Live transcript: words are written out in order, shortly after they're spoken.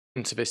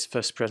To this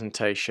first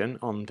presentation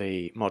on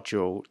the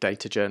module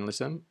Data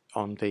Journalism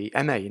on the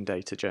MA in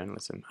Data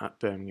Journalism at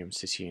Birmingham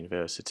City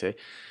University.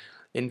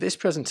 In this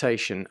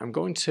presentation, I'm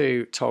going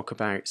to talk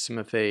about some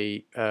of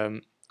the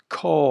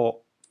core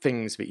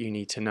things that you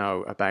need to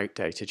know about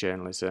data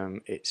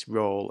journalism, its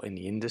role in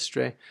the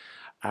industry,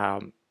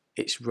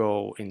 its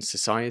role in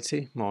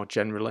society more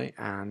generally,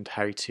 and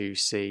how to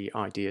see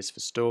ideas for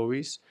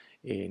stories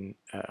in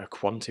a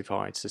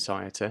quantified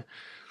society.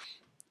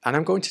 And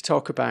I'm going to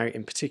talk about,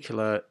 in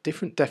particular,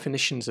 different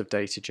definitions of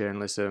data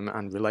journalism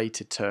and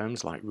related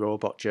terms like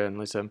robot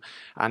journalism,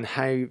 and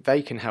how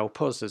they can help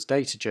us as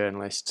data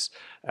journalists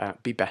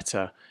be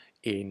better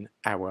in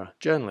our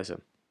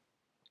journalism.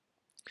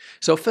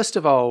 So first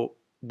of all,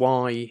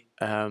 why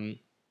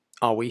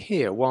are we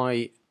here?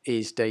 Why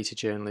is data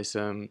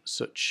journalism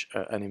such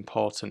an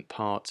important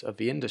part of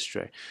the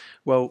industry?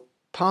 Well,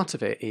 part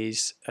of it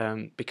is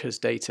because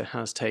data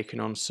has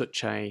taken on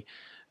such a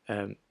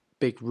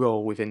big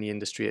role within the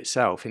industry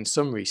itself. In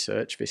some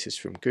research, this is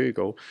from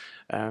Google,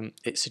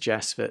 it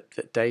suggests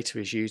that data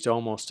is used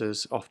almost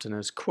as often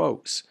as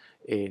quotes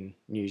in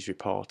news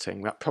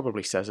reporting. That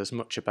probably says as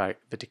much about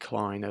the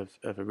decline of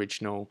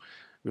original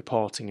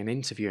reporting and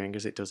interviewing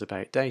as it does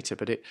about data,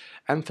 but it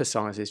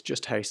emphasises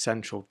just how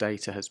central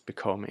data has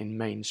become in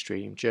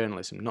mainstream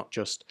journalism, not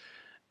just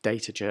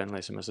data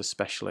journalism as a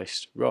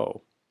specialist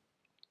role.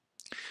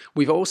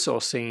 We've also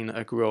seen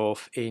a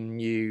growth in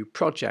new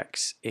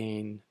projects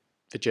in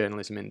the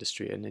journalism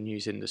industry and the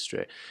news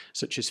industry,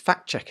 such as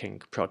fact-checking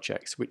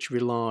projects, which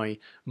rely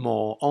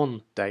more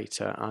on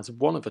data as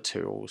one of the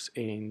tools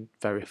in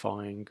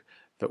verifying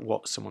that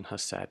what someone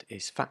has said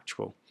is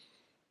factual.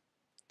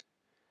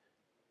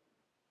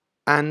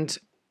 And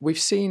we've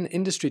seen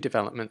industry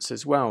developments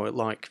as well,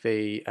 like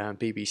the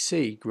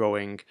BBC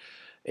growing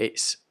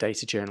its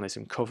data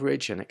journalism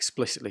coverage and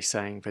explicitly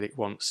saying that it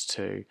wants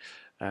to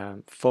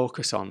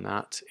focus on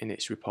that in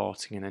its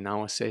reporting and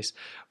analysis.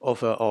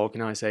 Other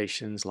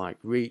organisations like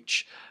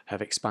Reach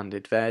have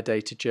expanded their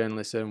data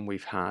journalism.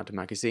 We've had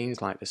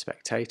magazines like The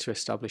Spectator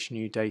establish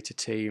new data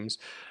teams,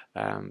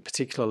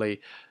 particularly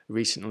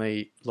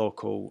recently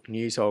local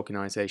news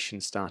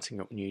organisations starting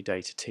up new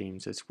data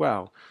teams as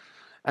well.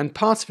 And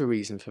part of the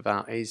reason for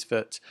that is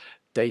that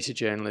data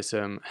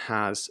journalism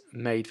has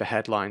made the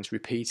headlines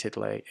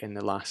repeatedly in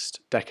the last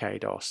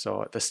decade or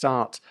so. At the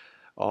start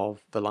of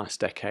the last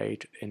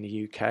decade in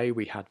the UK,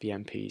 we had the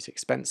MP's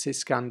expenses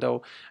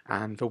scandal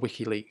and the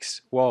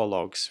WikiLeaks war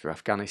logs for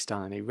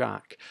Afghanistan and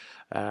Iraq,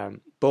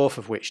 both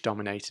of which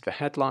dominated the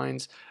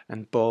headlines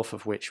and both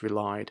of which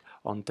relied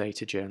on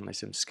data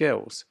journalism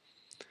skills.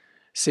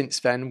 Since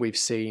then, we've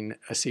seen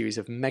a series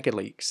of mega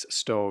leaks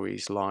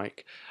stories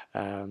like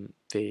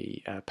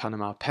the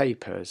Panama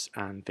Papers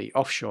and the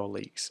offshore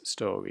leaks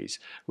stories,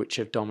 which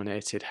have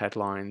dominated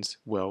headlines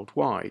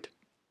worldwide.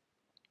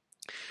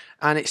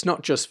 And it's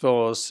not just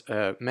those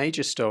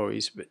major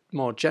stories, but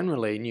more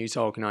generally, news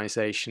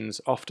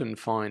organisations often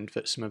find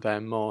that some of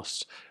their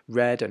most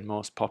read and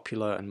most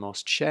popular and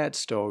most shared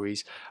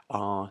stories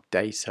are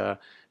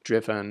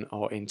data-driven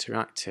or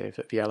interactive.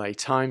 At the LA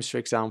Times, for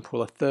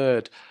example, a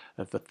third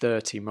of the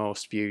 30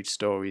 most viewed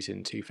stories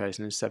in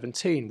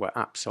 2017 were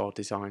apps or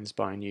designs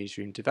by a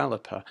newsroom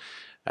developer.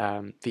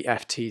 The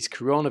FT's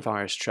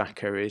coronavirus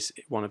tracker is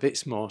one of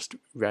its most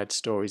read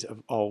stories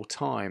of all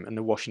time, and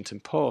the Washington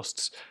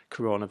Post's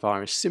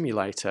coronavirus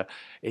simulator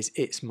is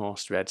its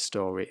most read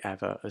story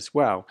ever as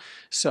well.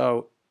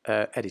 So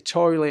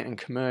editorially and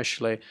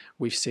commercially,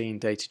 we've seen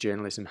data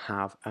journalism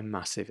have a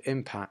massive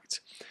impact.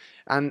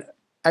 And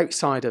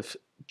outside of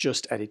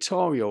just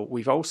editorial,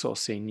 we've also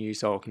seen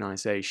news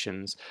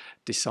organisations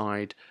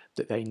decide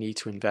that they need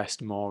to invest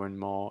more and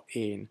more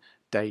in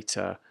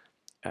data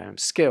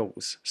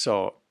skills.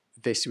 So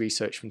this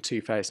research from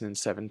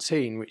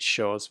 2017, which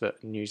shows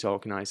that news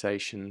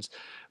organisations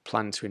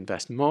plan to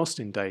invest most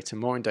in data,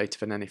 more in data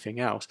than anything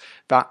else,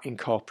 that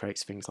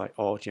incorporates things like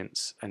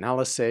audience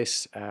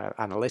analysis,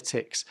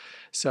 analytics.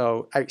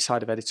 So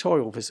outside of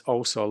editorial, there's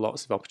also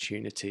lots of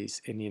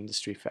opportunities in the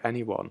industry for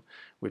anyone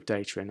with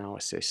data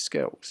analysis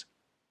skills.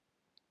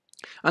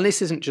 And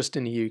this isn't just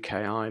in the UK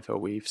either.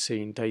 We've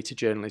seen data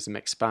journalism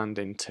expand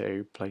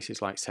into places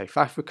like South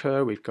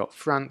Africa, we've got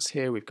France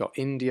here, we've got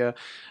India.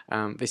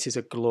 This is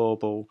a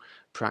global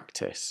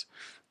practice.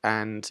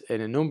 And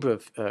in a number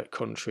of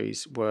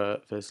countries where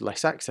there's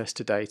less access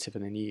to data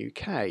than in the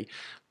UK,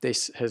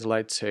 this has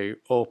led to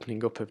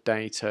opening up of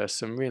data,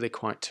 some really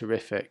quite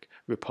terrific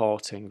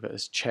reporting that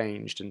has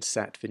changed and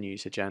set the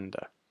news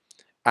agenda.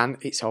 And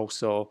it's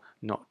also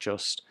not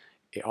just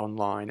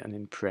online and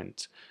in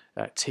print.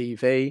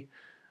 TV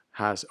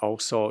has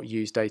also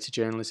used data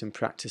journalism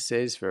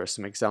practices. There are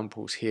some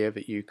examples here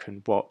that you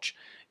can watch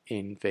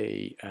in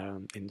the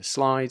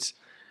slides,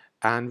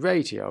 and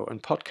radio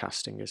and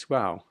podcasting as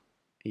well.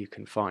 You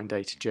can find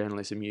data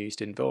journalism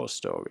used in those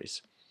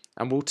stories.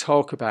 And we'll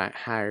talk about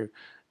how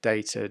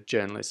data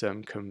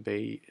journalism can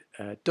be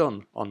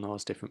done on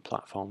those different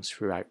platforms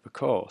throughout the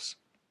course.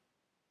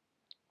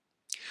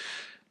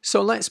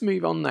 So let's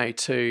move on now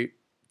to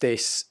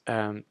this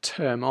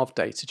term of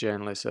data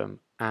journalism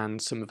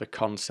and some of the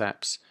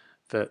concepts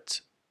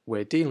that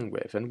we're dealing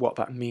with and what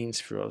that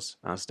means for us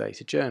as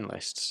data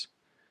journalists.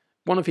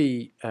 One of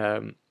the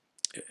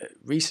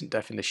recent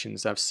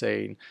definitions I've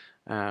seen,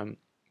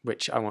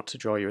 which I want to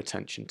draw your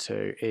attention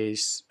to,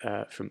 is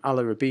from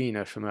Ala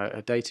Rabina from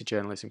a data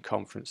journalism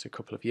conference a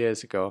couple of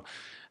years ago,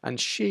 and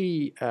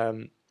she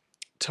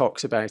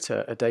talks about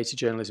a data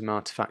journalism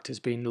artifact as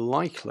being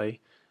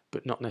likely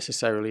but not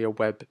necessarily a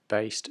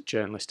web-based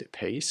journalistic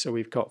piece. So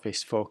we've got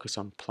this focus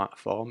on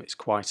platform. It's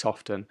quite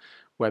often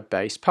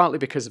web-based, partly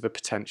because of a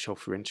potential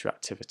for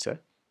interactivity.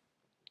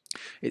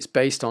 It's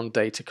based on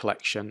data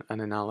collection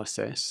and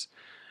analysis,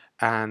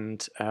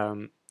 and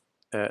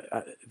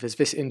there's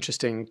this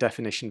interesting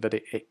definition that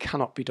it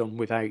cannot be done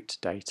without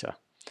data.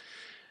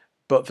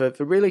 But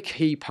the really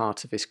key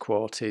part of this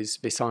quote is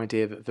this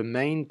idea that the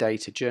main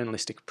data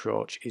journalistic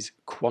approach is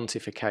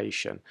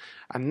quantification,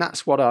 and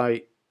that's what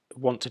I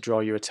want to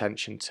draw your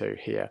attention to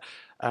here.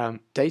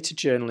 Data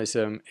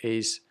journalism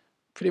is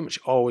pretty much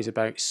always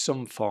about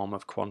some form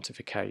of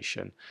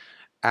quantification,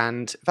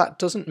 and that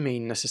doesn't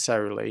mean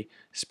necessarily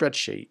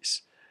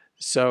spreadsheets.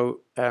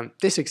 So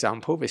this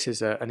example, this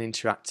is an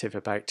interactive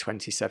about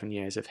 27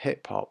 years of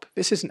hip hop.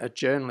 This isn't a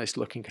journalist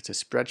looking at a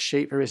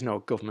spreadsheet. There is no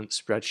government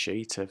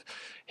spreadsheet of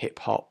hip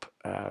hop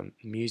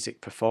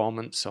music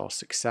performance or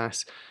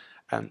success.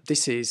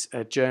 This is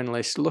a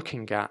journalist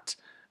looking at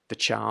the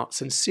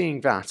charts and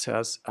seeing that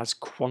as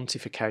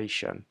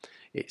quantification.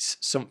 It's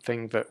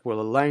something that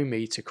will allow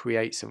me to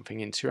create something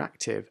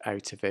interactive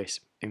out of this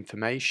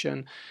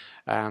information,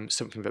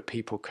 something that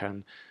people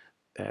can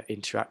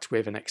interact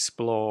with and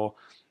explore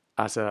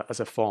as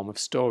a form of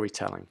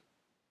storytelling.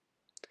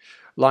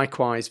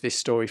 Likewise, this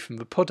story from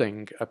The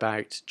Pudding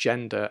about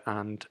gender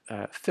and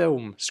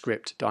film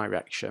script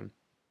direction.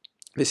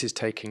 This is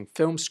taking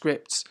film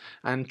scripts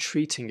and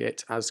treating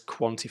it as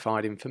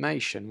quantified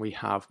information. We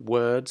have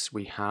words,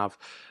 we have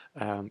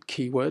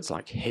keywords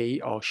like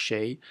he or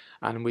she,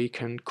 and we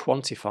can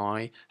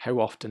quantify how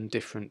often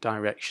different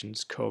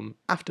directions come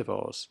after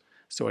those.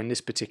 So in this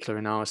particular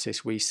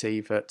analysis, we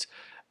see that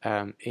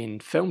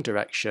in film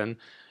direction,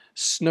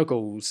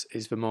 snuggles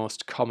is the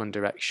most common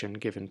direction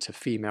given to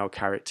female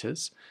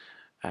characters,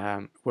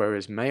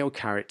 whereas male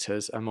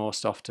characters are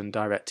most often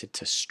directed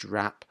to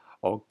strap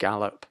or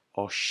gallop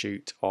or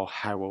shoot or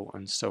howl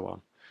and so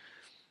on.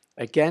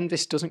 Again,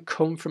 this doesn't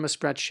come from a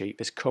spreadsheet.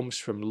 This comes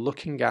from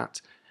looking at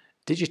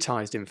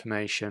digitized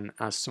information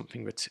as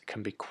something that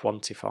can be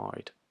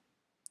quantified.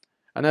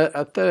 And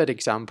a third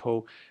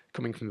example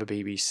coming from the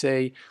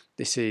BBC,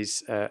 this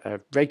is a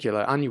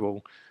regular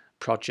annual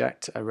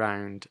project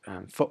around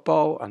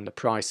football and the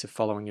price of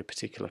following a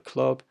particular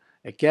club.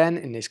 Again,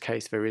 in this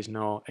case, there is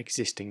no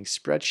existing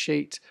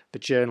spreadsheet. The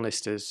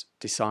journalist has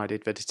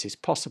decided that it is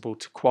possible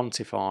to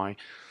quantify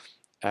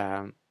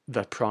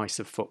the price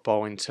of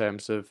football in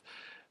terms of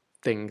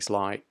things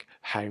like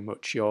how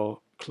much your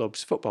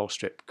club's football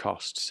strip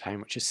costs, how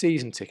much a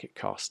season ticket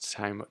costs,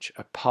 how much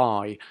a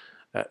pie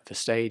at the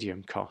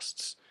stadium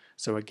costs.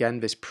 So again,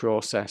 this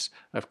process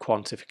of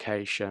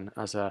quantification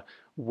as a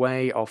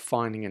way of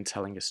finding and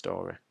telling a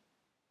story.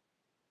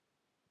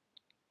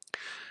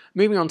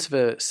 Moving on to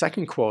the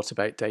second quote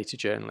about data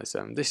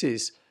journalism, this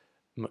is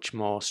much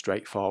more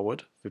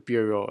straightforward. The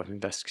Bureau of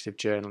Investigative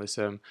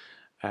Journalism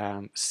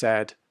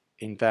said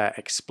in their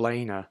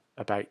explainer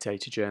about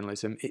data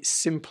journalism, it's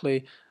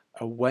simply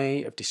a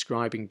way of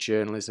describing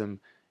journalism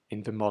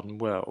in the modern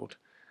world.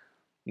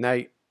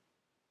 Now,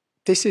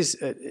 this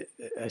is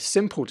a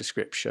simple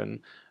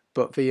description,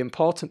 but the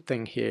important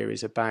thing here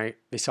is about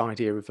this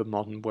idea of the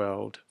modern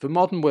world. The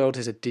modern world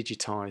is a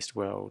digitized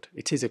world.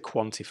 It is a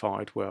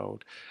quantified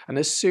world. And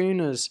as soon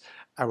as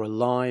our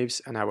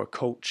lives and our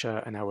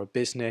culture and our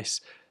business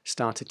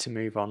started to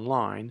move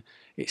online,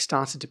 it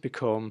started to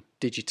become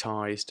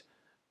digitized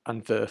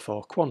and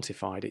therefore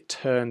quantified. It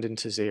turned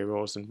into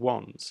zeros and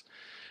ones.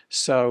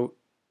 So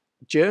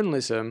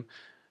journalism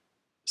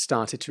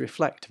started to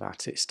reflect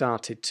that. It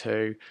started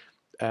to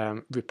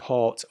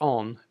report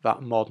on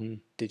that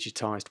modern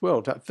digitized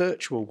world, that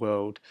virtual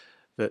world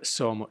that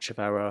so much of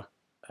our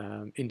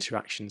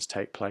interactions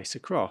take place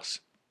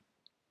across.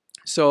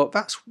 So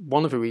that's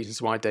one of the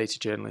reasons why data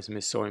journalism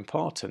is so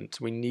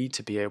important. We need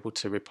to be able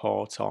to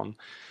report on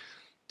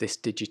this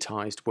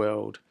digitized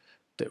world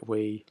that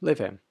we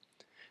live in.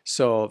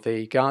 So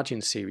the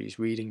Guardian series,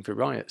 Reading the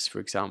Riots,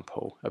 for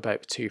example,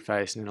 about the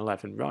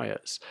 2011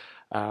 riots,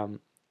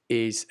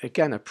 is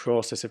again a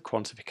process of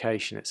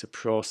quantification. It's a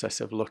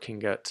process of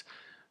looking at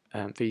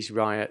these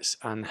riots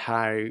and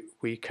how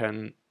we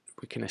can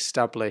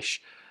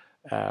establish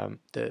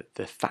the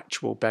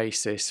factual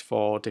basis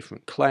for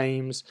different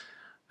claims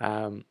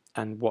and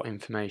what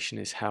information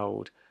is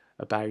held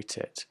about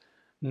it.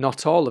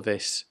 Not all of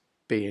this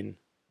being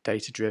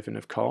data-driven,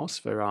 of course.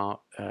 There are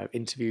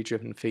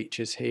interview-driven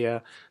features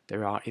here.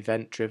 There are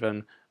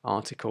event-driven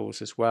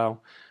articles as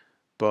well.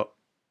 But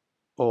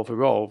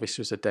overall, this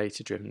was a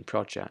data-driven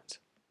project.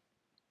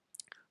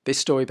 This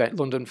story about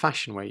London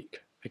Fashion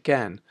Week.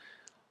 Again,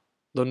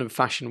 London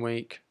Fashion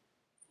Week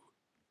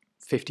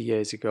 50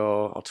 years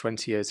ago or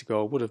 20 years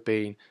ago would have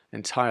been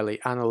entirely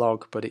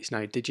analog, but it's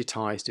now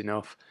digitized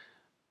enough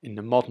in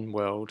the modern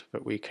world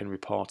that we can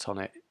report on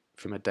it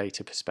from a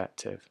data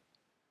perspective.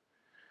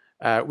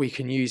 We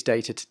can use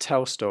data to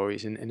tell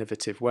stories in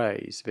innovative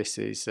ways. This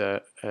is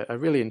a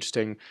really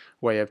interesting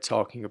way of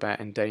talking about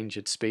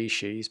endangered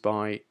species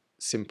by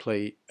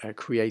simply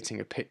creating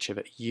a picture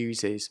that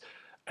uses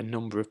a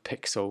number of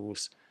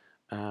pixels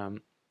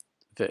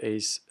that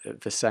is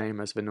the same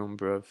as the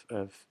number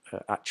of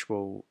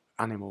actual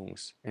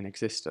animals in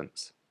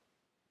existence.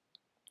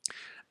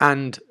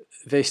 And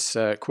this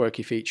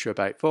quirky feature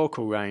about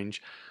vocal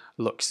range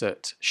looks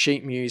at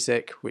sheet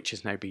music, which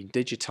has now been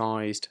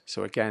digitized.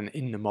 So again,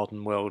 in the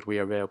modern world, we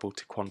are able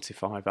to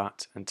quantify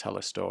that and tell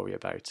a story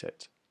about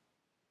it.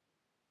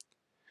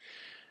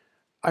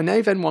 I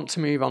now then want to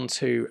move on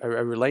to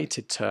a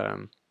related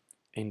term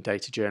in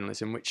data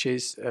journalism, which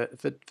is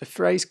the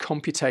phrase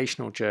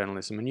computational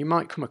journalism. And you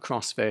might come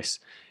across this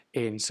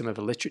in some of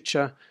the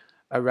literature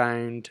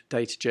around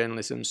data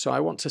journalism. So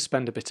I want to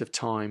spend a bit of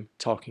time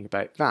talking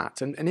about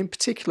that. And in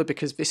particular,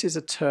 because this is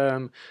a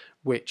term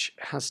which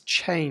has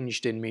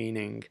changed in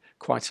meaning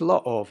quite a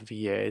lot over the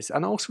years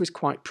and also is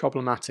quite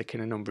problematic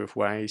in a number of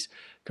ways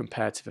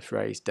compared to the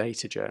phrase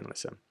data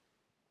journalism.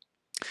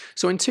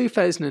 So in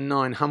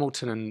 2009,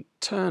 Hamilton and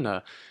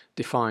Turner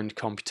defined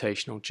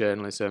computational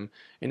journalism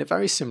in a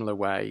very similar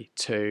way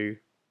to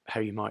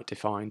how you might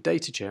define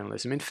data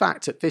journalism. In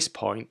fact, at this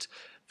point,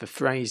 the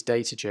phrase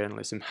data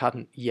journalism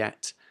hadn't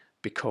yet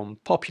become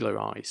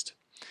popularized.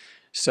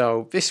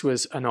 So this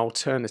was an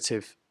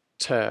alternative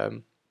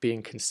term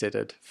being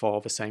considered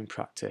for the same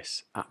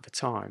practice at the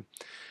time.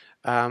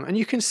 And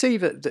you can see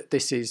that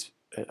this is,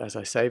 as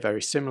I say,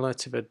 very similar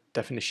to the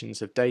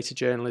definitions of data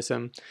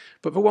journalism.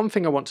 But the one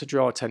thing I want to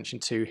draw attention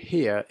to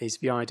here is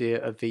the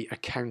idea of the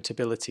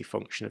accountability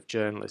function of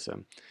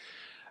journalism.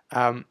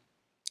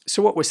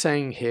 So what we're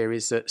saying here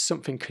is that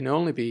something can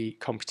only be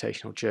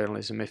computational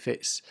journalism if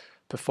it's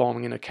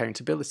performing an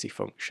accountability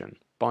function.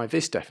 By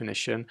this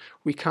definition,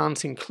 we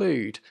can't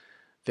include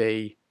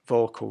the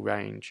vocal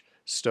range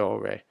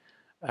story.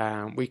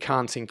 We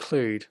can't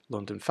include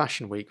London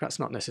Fashion Week. That's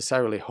not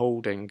necessarily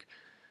holding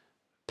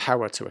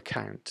power to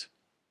account.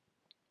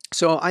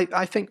 So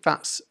I think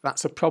that's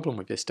a problem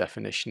with this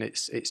definition.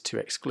 It's too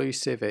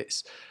exclusive.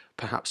 It's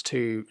perhaps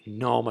too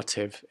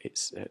normative.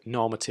 It's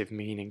normative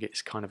meaning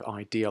it's kind of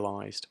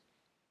idealized.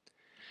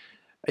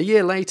 A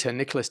year later,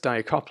 Nicholas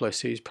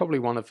Diakopoulos, who's probably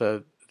one of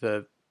the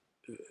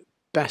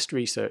best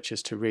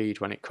researchers to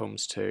read when it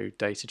comes to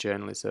data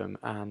journalism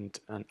and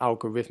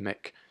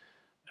algorithmic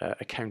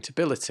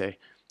accountability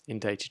in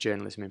data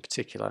journalism in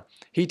particular.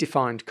 He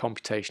defined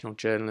computational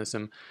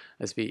journalism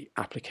as the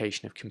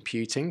application of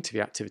computing to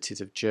the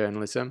activities of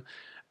journalism.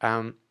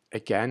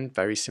 Again,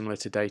 very similar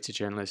to data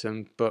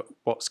journalism, but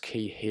what's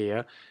key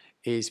here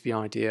is the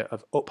idea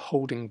of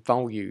upholding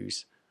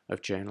values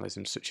of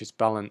journalism, such as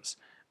balance,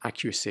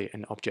 accuracy,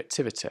 and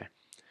objectivity.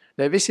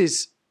 Now, this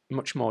is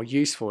much more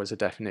useful as a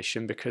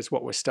definition because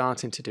what we're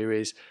starting to do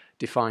is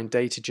define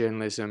data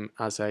journalism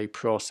as a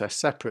process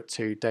separate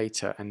to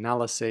data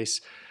analysis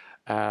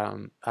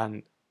and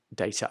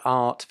data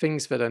art,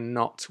 things that are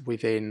not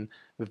within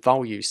the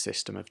value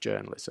system of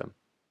journalism.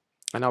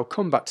 And I'll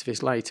come back to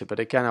this later, but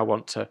again, I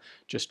want to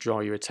just draw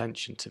your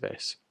attention to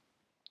this.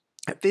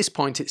 At this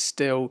point, it's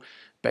still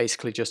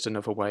basically just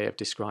another way of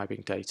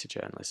describing data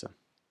journalism.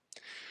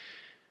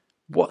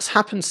 What's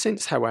happened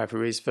since,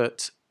 however, is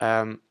that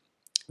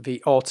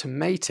the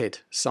automated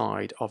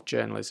side of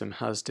journalism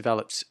has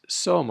developed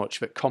so much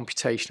that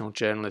computational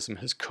journalism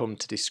has come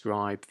to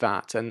describe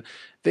that. And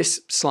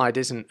this slide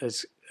isn't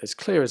as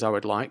clear as I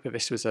would like, but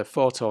this was a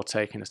photo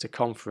taken at a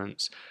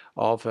conference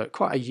of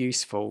quite a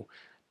useful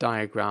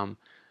diagram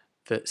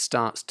that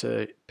starts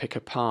to pick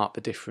apart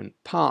the different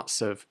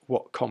parts of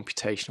what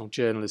computational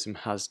journalism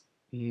has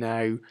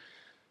now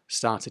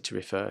started to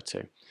refer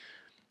to.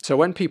 So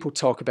when people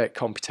talk about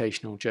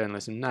computational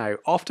journalism now,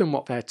 often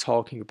what they're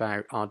talking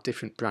about are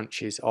different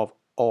branches of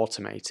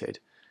automated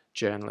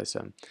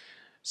journalism.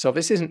 So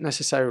this isn't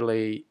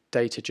necessarily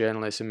data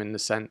journalism in the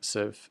sense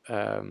of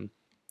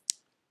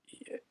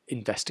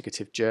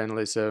investigative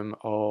journalism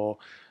or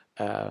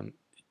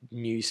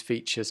news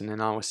features and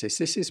analysis.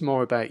 This is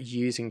more about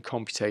using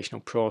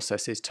computational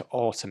processes to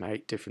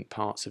automate different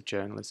parts of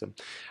journalism.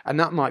 And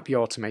that might be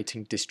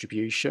automating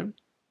distribution,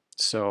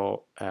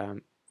 so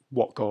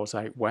what goes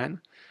out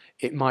when.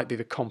 It might be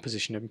the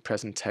composition and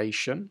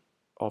presentation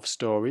of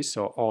stories,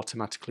 so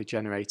automatically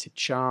generated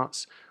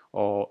charts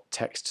or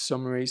text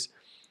summaries.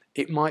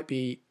 It might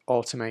be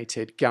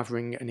automated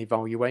gathering and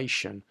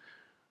evaluation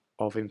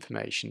of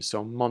information,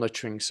 so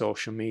monitoring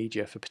social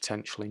media for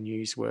potentially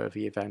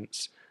newsworthy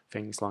events,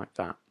 things like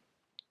that.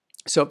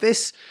 So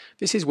this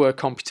is where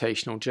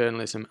computational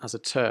journalism as a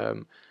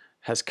term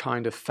has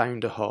kind of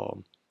found a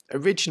home.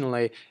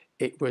 Originally,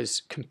 it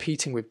was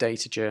competing with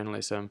data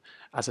journalism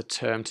as a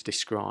term to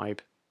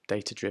describe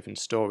data-driven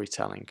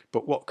storytelling.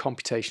 But what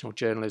computational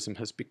journalism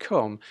has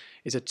become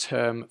is a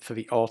term for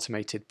the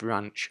automated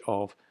branch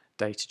of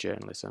data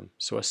journalism,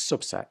 so a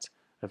subset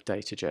of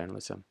data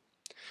journalism.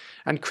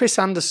 And Chris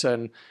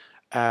Anderson,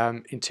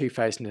 in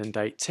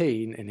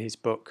 2018, in his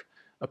book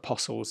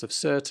Apostles of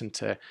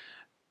Certainty,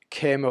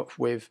 came up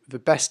with the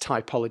best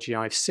typology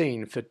I've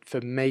seen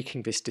for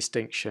making this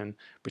distinction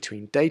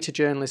between data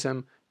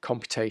journalism,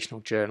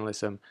 computational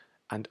journalism,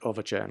 and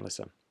other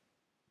journalism.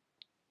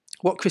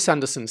 What Chris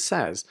Anderson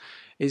says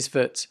is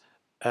that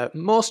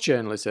most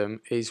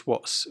journalism is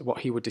what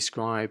he would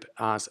describe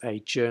as a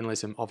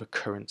journalism of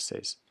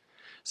occurrences.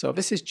 So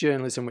this is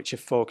journalism which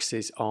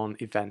focuses on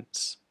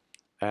events,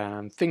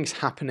 things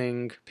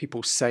happening,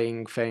 people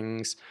saying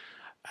things,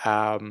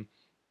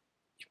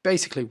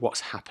 basically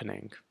what's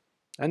happening.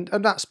 And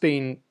that's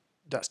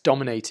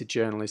dominated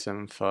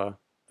journalism for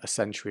a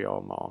century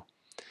or more.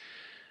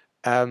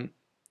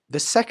 The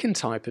second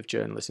type of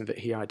journalism that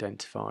he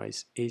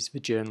identifies is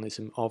the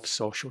journalism of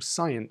social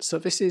science. So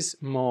this is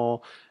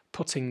more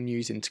putting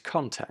news into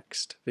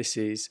context. This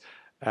is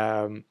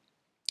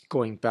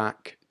going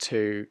back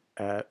to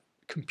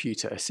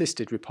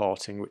computer-assisted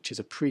reporting, which is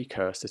a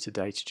precursor to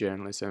data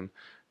journalism,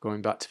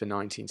 going back to the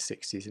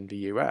 1960s in the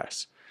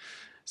US.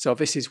 So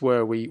this is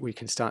where we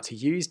can start to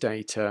use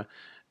data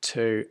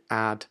to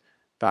add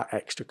that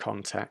extra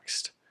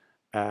context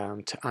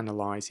to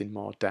analyse in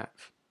more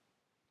depth.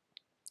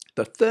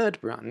 The third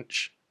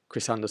branch,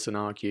 Chris Anderson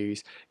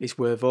argues, is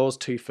where those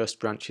two first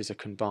branches are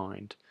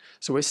combined.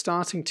 So we're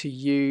starting to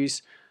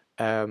use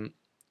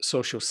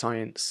social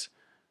science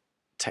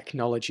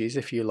technologies,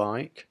 if you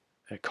like,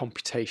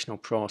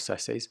 computational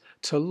processes,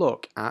 to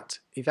look at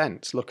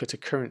events, look at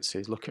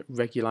occurrences, look at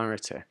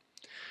regularity.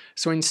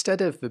 So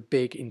instead of the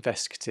big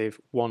investigative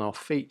one-off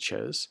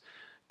features,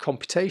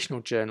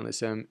 computational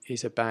journalism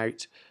is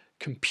about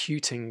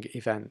computing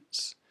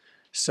events.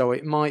 So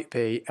it might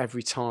be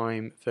every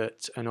time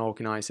that an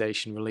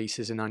organisation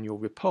releases an annual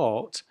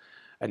report,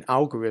 an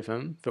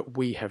algorithm that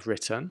we have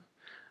written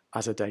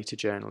as a data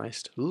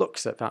journalist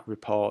looks at that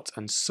report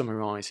and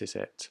summarises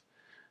it.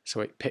 So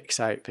it picks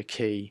out the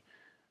key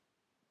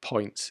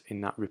points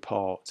in that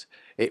report.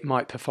 It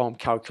might perform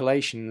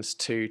calculations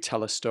to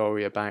tell a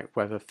story about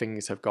whether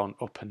things have gone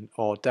up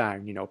or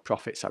down. You know,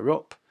 profits are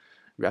up,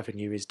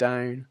 revenue is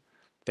down,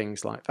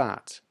 things like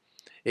that.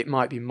 It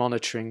might be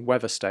monitoring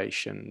weather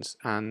stations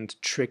and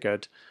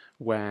triggered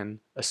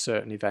when a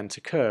certain event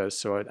occurs,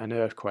 so an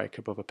earthquake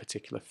above a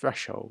particular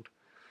threshold.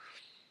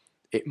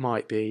 It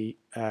might be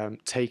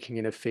taking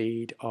in a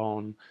feed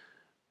on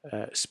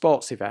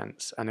sports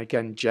events and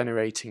again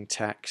generating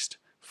text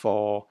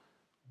for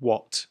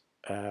what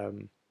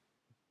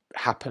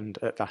happened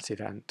at that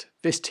event.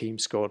 This team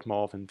scored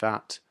more than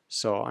that,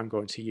 so I'm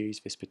going to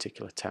use this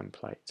particular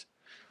template.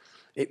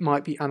 It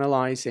might be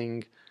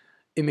analysing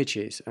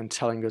images and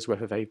telling us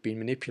whether they've been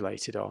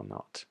manipulated or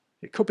not.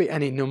 It could be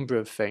any number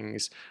of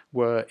things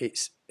where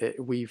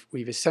we've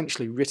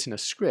essentially written a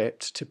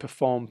script to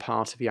perform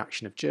part of the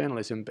action of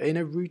journalism, but in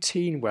a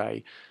routine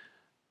way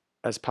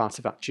as part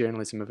of that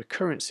journalism of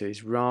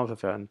occurrences rather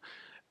than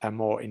a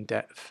more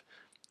in-depth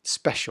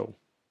special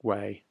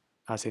way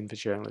as in the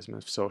journalism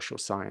of social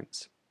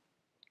science.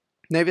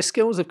 Now, the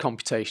skills of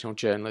computational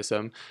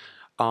journalism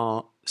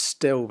are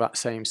still that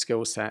same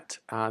skill set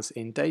as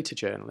in data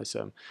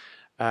journalism.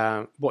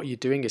 What you're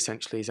doing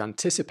essentially is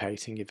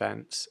anticipating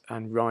events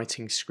and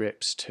writing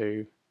scripts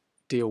to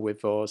deal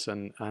with those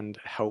and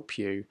help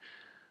you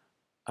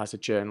as a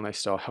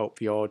journalist or help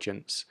the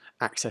audience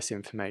access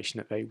information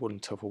that they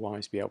wouldn't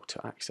otherwise be able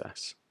to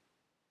access.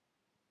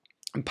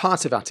 And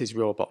part of that is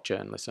robot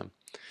journalism.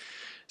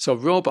 So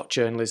robot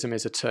journalism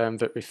is a term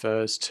that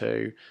refers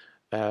to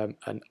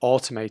an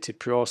automated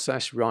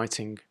process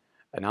writing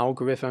an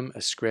algorithm,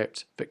 a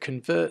script that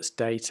converts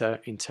data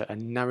into a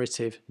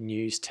narrative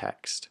news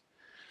text.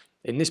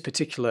 In this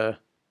particular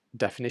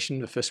definition,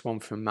 the first one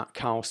from Matt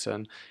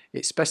Carlson,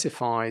 it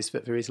specifies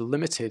that there is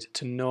limited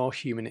to no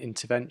human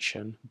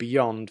intervention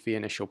beyond the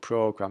initial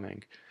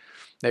programming.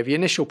 Now, the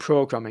initial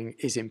programming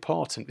is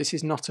important. This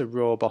is not a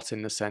robot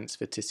in the sense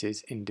that it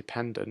is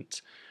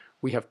independent.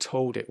 We have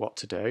told it what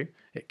to do.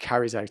 It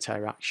carries out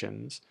our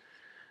actions.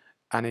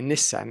 And in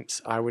this sense,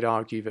 I would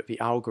argue that the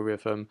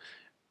algorithm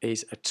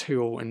is a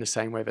tool in the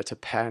same way that a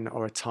pen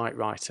or a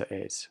typewriter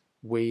is.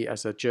 We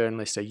as a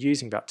journalist are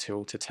using that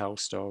tool to tell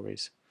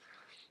stories.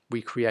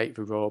 We create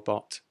the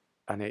robot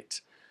and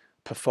it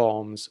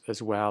performs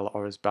as well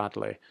or as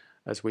badly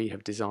as we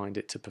have designed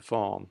it to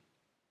perform.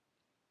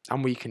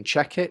 And we can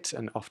check it,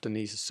 and often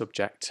these are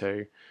subject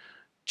to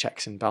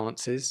checks and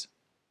balances.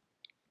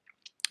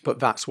 But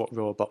that's what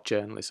robot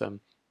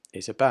journalism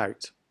is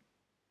about.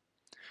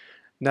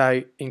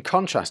 Now, in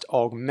contrast,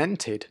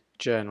 augmented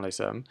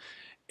journalism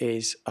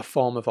is a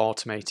form of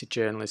automated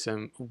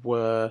journalism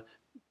where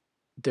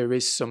there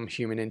is some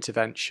human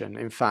intervention.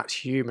 In fact,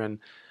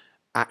 human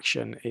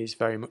action is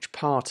very much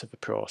part of the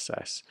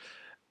process.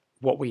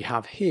 What we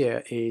have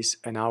here is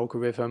an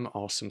algorithm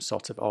or some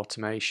sort of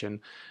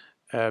automation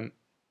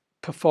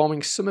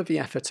performing some of the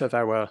effort of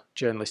our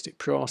journalistic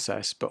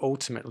process, but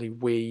ultimately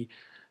we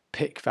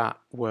pick that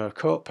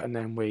work up and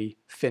then we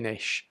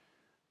finish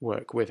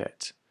work with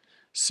it.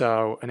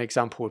 So an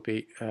example would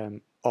be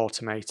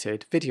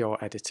automated video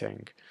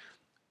editing.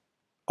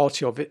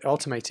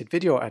 automated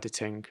video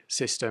editing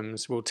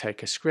systems will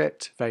take a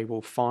script, they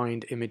will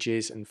find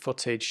images and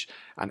footage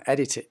and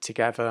edit it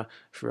together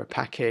for a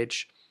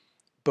package,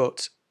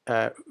 but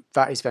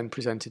that is then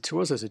presented to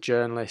us as a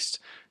journalist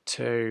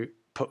to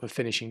put the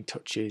finishing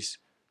touches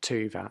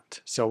to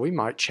that. So we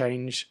might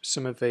change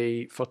some of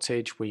the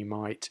footage, we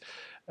might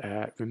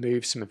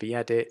remove some of the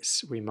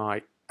edits, we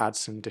might add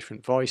some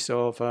different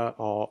voiceover,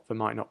 or there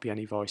might not be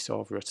any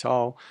voiceover at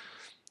all.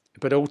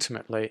 But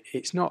ultimately,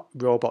 it's not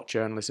robot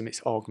journalism,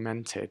 it's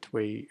augmented.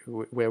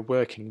 We're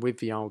working with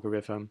the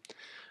algorithm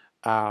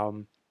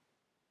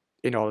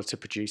in order to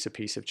produce a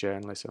piece of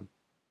journalism.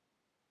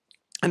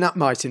 And that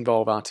might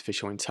involve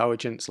artificial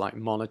intelligence, like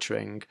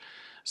monitoring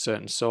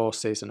certain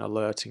sources and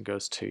alerting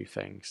us to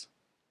things.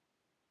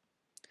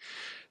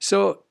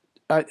 So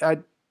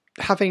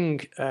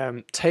having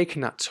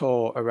taken that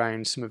tour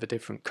around some of the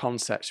different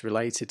concepts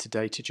related to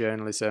data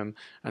journalism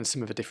and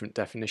some of the different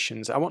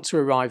definitions, I want to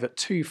arrive at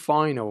two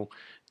final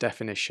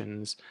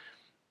definitions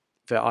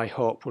that I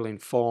hope will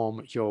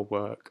inform your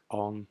work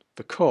on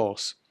the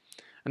course.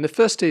 And the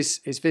first is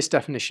this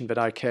definition that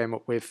I came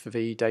up with for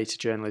the Data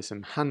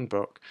Journalism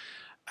Handbook,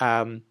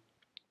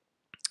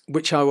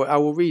 which I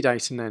will read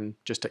out and then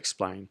just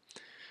explain.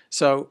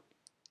 So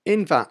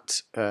in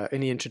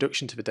the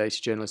introduction to the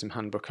Data Journalism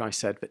Handbook, I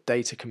said that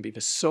data can be the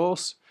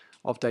source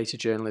of data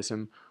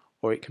journalism,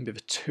 or it can be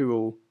the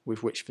tool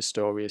with which the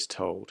story is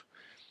told.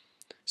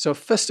 So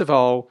first of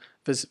all,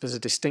 there's a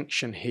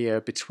distinction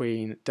here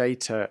between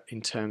data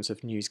in terms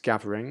of news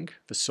gathering,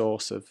 the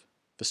source of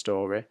the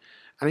story,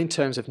 and in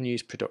terms of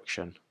news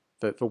production,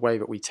 the way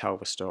that we tell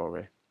the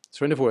story.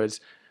 So in other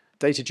words,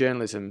 data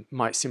journalism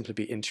might simply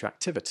be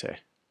interactivity.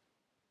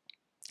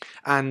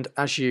 And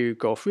as you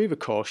go through the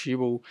course, you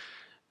will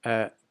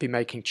be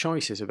making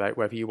choices about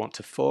whether you want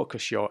to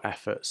focus your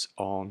efforts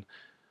on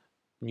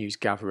news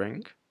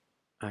gathering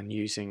and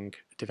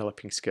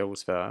developing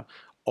skills there,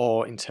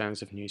 or in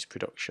terms of news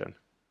production,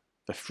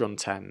 the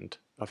front end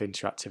of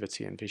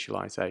interactivity and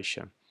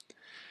visualization.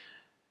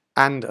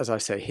 And as I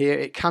say here,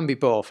 it can be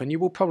both, and you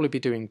will probably be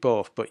doing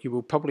both, but you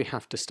will probably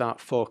have to start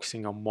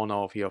focusing on one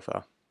or the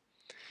other.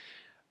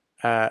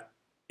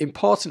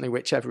 Importantly,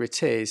 whichever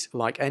it is,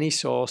 like any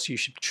source, you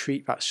should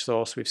treat that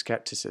source with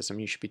skepticism.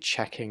 You should be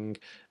checking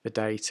the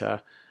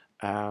data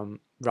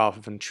rather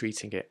than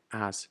treating it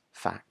as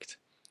fact.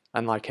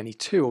 And like any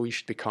tool, you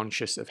should be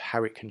conscious of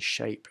how it can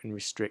shape and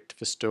restrict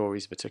the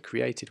stories that are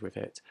created with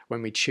it.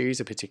 When we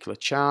choose a particular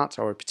chart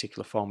or a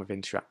particular form of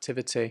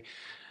interactivity,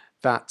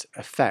 that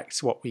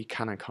affects what we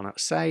can and cannot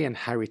say and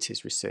how it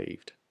is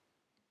received.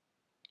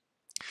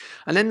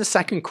 And then the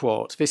second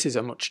quote, this is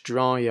a much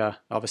drier,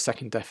 or the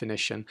second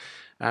definition,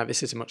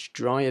 this is a much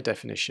drier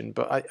definition,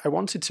 but I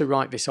wanted to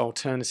write this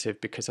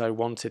alternative because I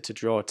wanted to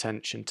draw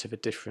attention to the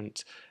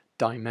different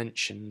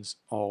dimensions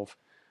of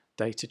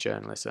data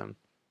journalism.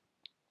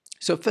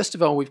 So first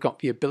of all, we've got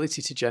the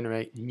ability to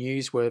generate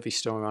newsworthy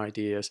story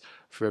ideas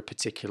for a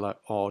particular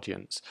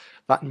audience.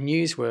 That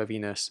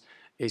newsworthiness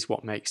is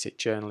what makes it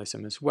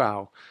journalism as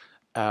well,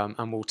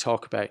 and we'll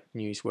talk about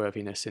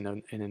newsworthiness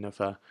in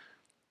another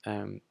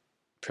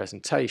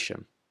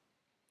presentation.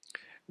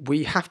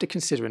 We have to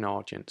consider an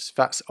audience.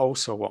 That's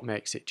also what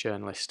makes it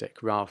journalistic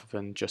rather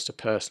than just a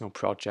personal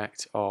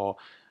project or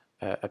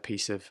a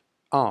piece of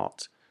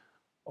art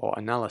or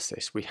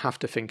analysis. We have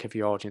to think of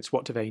the audience.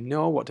 What do they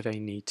know? What do they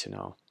need to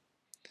know?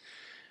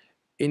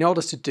 In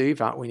order to do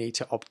that, we need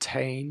to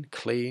obtain,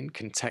 clean,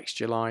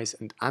 contextualize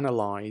and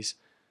analyze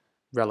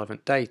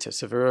relevant data.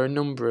 So there are a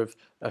number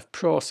of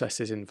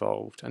processes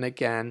involved, and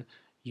again,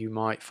 you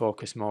might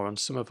focus more on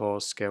some of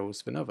those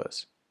skills than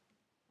others.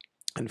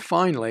 And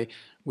finally,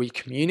 we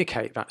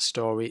communicate that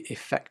story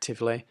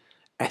effectively,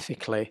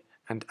 ethically,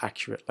 and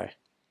accurately.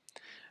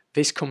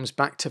 This comes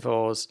back to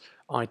those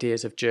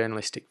ideas of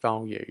journalistic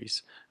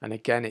values, and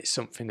again, it's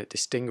something that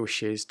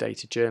distinguishes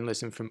data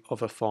journalism from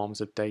other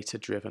forms of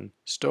data-driven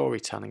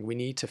storytelling. We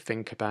need to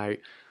think about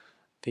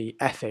the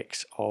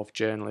ethics of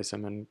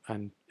journalism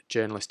and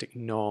journalistic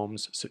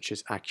norms such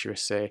as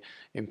accuracy,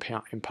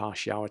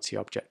 impartiality,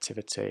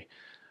 objectivity,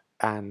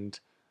 and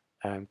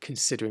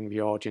considering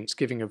the audience,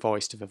 giving a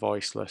voice to the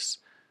voiceless,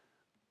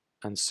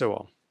 and so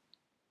on.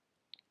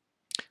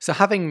 So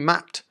having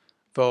mapped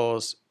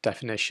those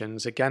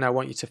definitions, again, I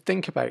want you to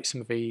think about some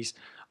of these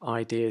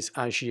ideas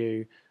as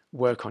you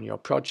work on your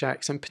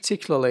projects, and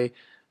particularly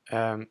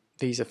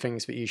these are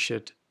things that you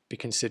should be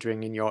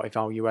considering in your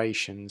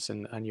evaluations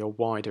and your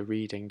wider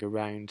reading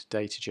around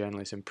data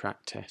journalism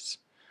practice.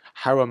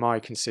 How am I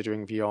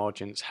considering the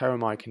audience? How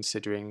am I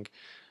considering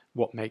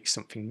what makes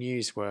something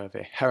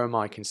newsworthy? How am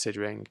I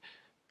considering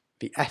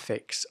the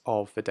ethics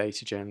of the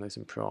data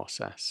journalism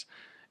process,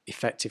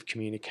 effective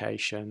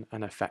communication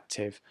and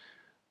effective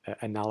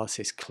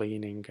analysis,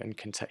 cleaning and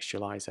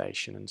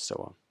contextualization, and so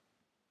on.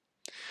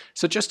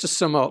 So just to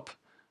sum up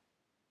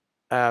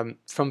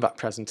from that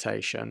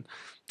presentation,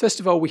 first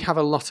of all, we have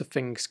a lot of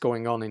things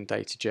going on in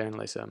data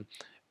journalism,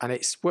 and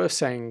it's worth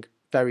saying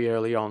very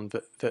early on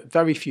that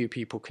very few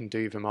people can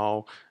do them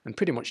all, and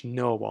pretty much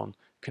no one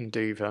can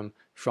do them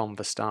from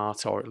the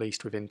start, or at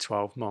least within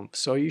 12 months.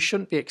 So you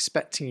shouldn't be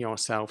expecting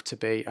yourself to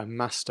be a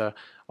master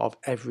of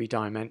every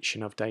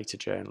dimension of data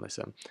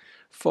journalism.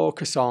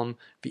 Focus on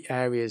the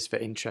areas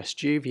that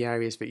interest you, the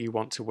areas that you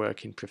want to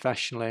work in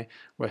professionally,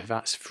 whether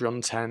that's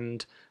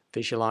front-end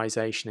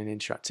visualization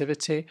and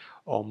interactivity,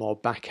 or more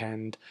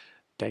back-end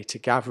data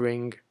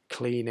gathering,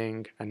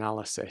 cleaning,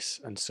 analysis,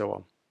 and so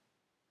on.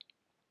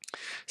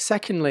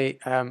 Secondly,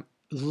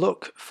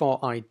 look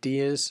for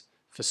ideas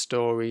for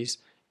stories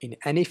in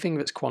anything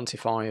that's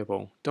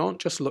quantifiable. Don't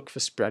just look for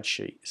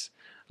spreadsheets.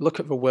 Look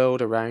at the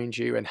world around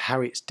you and how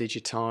it's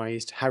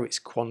digitized, how it's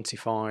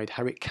quantified,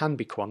 how it can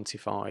be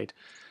quantified,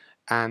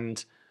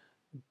 and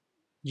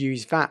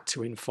use that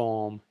to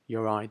inform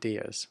your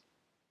ideas.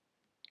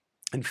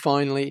 And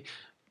finally,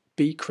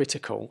 be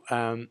critical.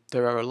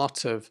 There are a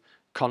lot of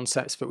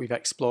concepts that we've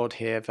explored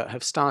here that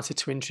have started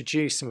to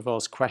introduce some of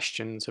those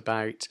questions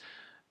about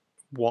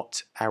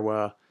what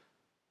our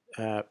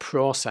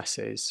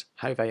processes,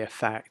 how they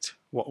affect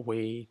what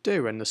we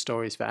do and the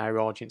stories that our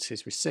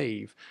audiences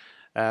receive.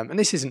 And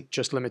this isn't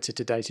just limited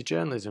to data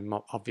journalism.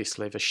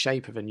 Obviously, the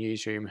shape of a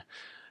newsroom,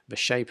 the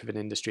shape of an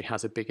industry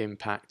has a big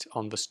impact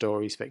on the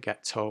stories that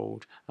get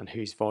told and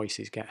whose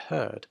voices get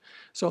heard.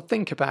 So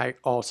think about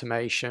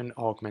automation,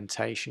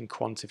 augmentation,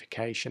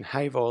 quantification,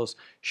 how those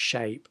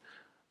shape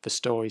the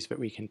stories that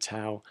we can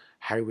tell,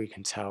 how we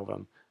can tell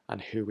them,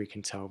 and who we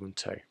can tell them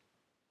to.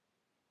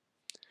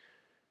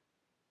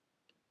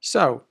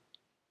 So,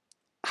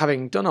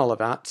 having done all of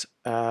that,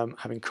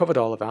 having covered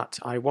all of that,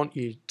 I want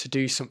you to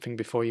do something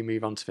before you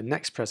move on to the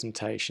next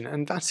presentation,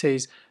 and that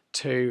is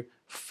to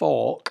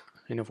fork,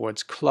 in other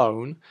words,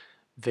 clone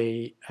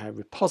the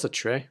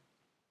repository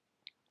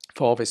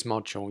for this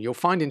module. You'll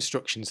find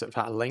instructions at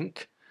that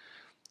link.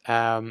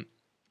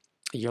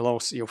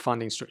 You'll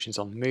find instructions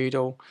on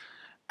Moodle,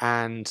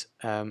 and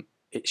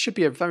it should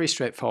be a very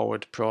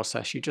straightforward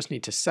process. You just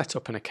need to set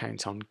up an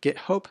account on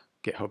GitHub,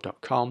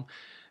 github.com,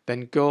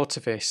 then go to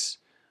this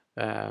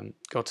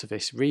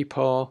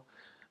repo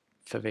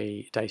for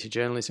the data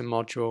journalism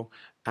module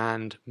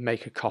and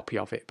make a copy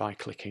of it by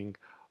clicking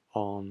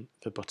on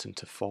the button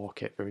to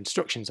fork it. There are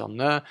instructions on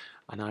there,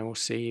 and I will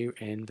see you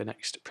in the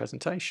next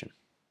presentation.